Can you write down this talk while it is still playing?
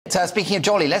Speaking of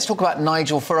jolly, let's talk about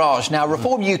Nigel Farage. Now,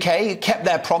 Reform UK kept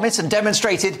their promise and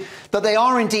demonstrated that they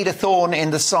are indeed a thorn in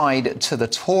the side to the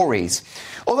Tories.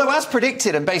 Although, as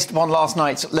predicted and based upon last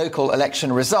night's local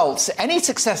election results, any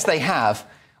success they have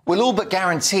will all but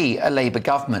guarantee a Labour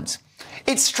government.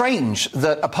 It's strange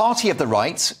that a party of the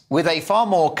right, with a far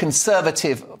more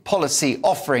conservative policy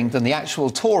offering than the actual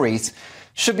Tories,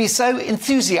 should be so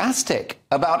enthusiastic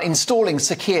about installing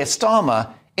Sir Keir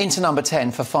Starmer into number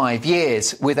 10 for 5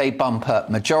 years with a bumper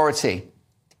majority.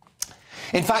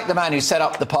 In fact, the man who set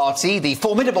up the party, the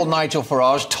formidable Nigel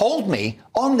Farage, told me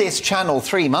on this channel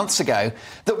 3 months ago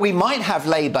that we might have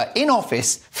Labour in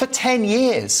office for 10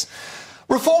 years.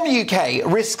 Reform UK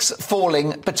risks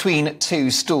falling between two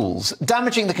stools,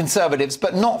 damaging the Conservatives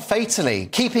but not fatally,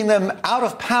 keeping them out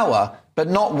of power but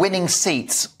not winning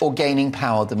seats or gaining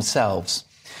power themselves.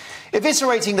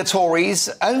 Eviscerating the Tories,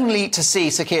 only to see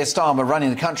Sir Keir Starmer running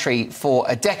the country for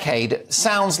a decade,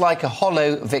 sounds like a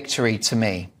hollow victory to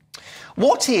me.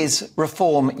 What is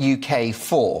Reform UK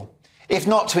for, if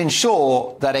not to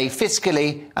ensure that a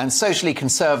fiscally and socially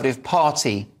conservative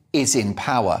party is in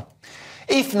power?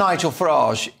 If Nigel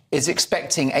Farage is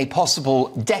expecting a possible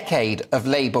decade of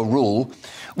Labour rule,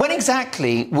 when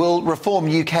exactly will Reform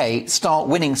UK start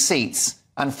winning seats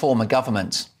and form a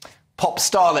government? Pop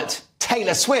starlet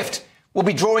Taylor Swift will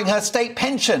be drawing her state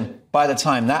pension by the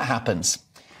time that happens.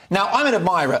 Now, I'm an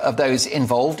admirer of those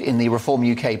involved in the Reform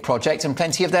UK project, and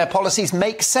plenty of their policies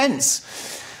make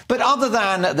sense. But other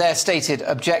than their stated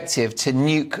objective to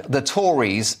nuke the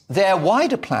Tories, their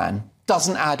wider plan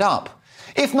doesn't add up.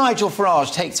 If Nigel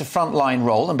Farage takes a frontline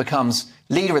role and becomes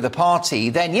leader of the party,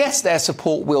 then yes, their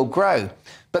support will grow.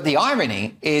 But the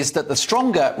irony is that the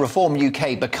stronger Reform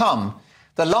UK become,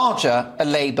 the larger a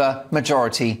Labour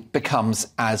majority becomes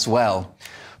as well.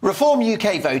 Reform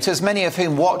UK voters, many of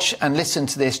whom watch and listen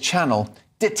to this channel,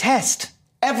 detest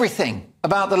everything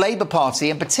about the Labour Party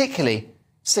and particularly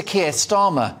Sir Keir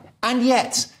Starmer. And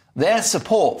yet their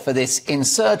support for this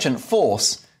insurgent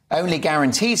force only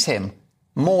guarantees him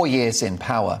more years in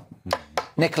power.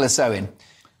 Nicholas Owen,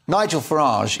 Nigel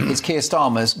Farage is Keir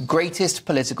Starmer's greatest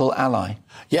political ally.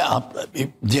 Yeah,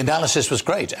 the analysis was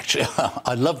great, actually.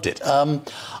 I loved it.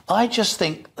 I just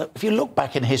think that if you look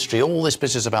back in history, all this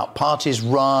business about parties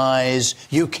rise,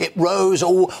 UKIP rose,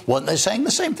 weren't they saying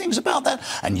the same things about that?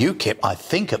 And UKIP, I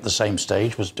think, at the same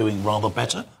stage, was doing rather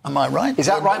better. Am I right? Is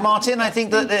that right, Martin? I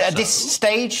think that at this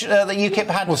stage, that UKIP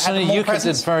had well, certainly more UKIP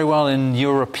presence. did very well in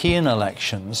European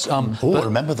elections.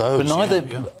 Remember those.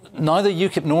 But neither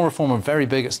UKIP nor Reform are very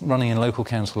big at running in local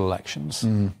council elections.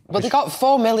 But they got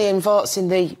 4 million votes in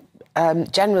the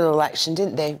general election,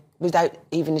 didn't they, without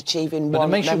even achieving one. But it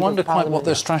makes you wonder quite what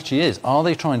their Parliament. strategy is. Are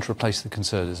they trying to replace the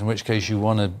Conservatives, in which case you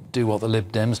want to do what the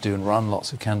Lib Dems do and run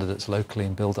lots of candidates locally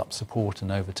and build up support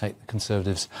and overtake the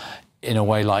Conservatives in a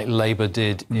way like Labour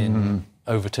did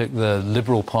overtook the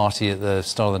Liberal Party at the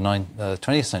start of the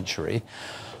 20th century?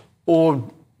 Or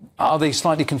are they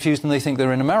slightly confused and they think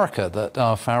they're in America, that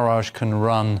Farage can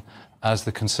run as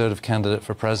the Conservative candidate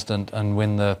for president and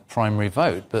win the primary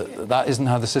vote? But that isn't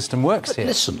how the system works here.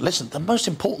 Listen, the most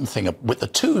important thing with the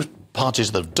two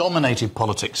parties that have dominated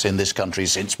politics in this country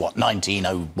since,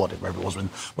 whatever it was,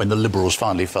 when the Liberals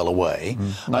finally fell away,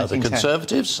 the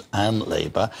Conservatives and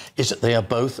Labour, is that they are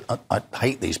both, I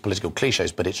hate these political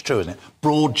cliches, but it's true, isn't it?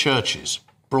 Broad churches.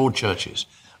 Broad churches.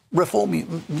 Reform,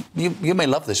 you may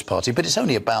love this party, but it's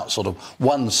only about sort of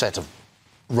one set of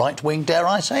right-wing, dare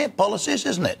I say it, policies,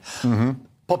 isn't it?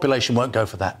 Population won't go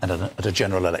for that at a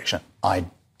general election. I'm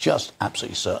just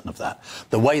absolutely certain of that.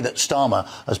 The way that Starmer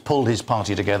has pulled his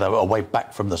party together away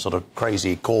back from the sort of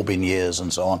crazy Corbyn years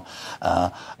and so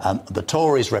on, the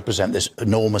Tories represent this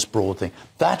enormous broad thing.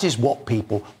 That is what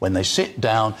people, when they sit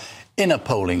down in a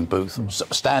polling booth,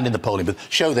 stand in the polling booth,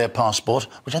 show their passport,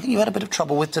 which I think you had a bit of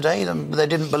trouble with today. They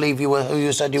didn't believe you were who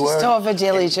you said you were. Just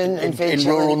over-diligent and vigilant. In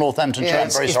rural Northamptonshire. I'm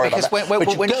very sorry about that.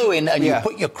 But you go in and you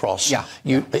put your cross. Are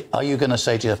you going to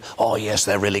say to yourself, oh, yes,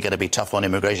 they're really going to be tough on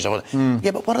immigration?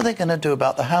 Yeah, but what are they going to do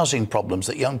about the housing problems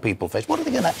that young people face? What are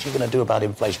they actually going to do about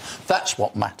inflation? That's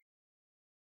what matters.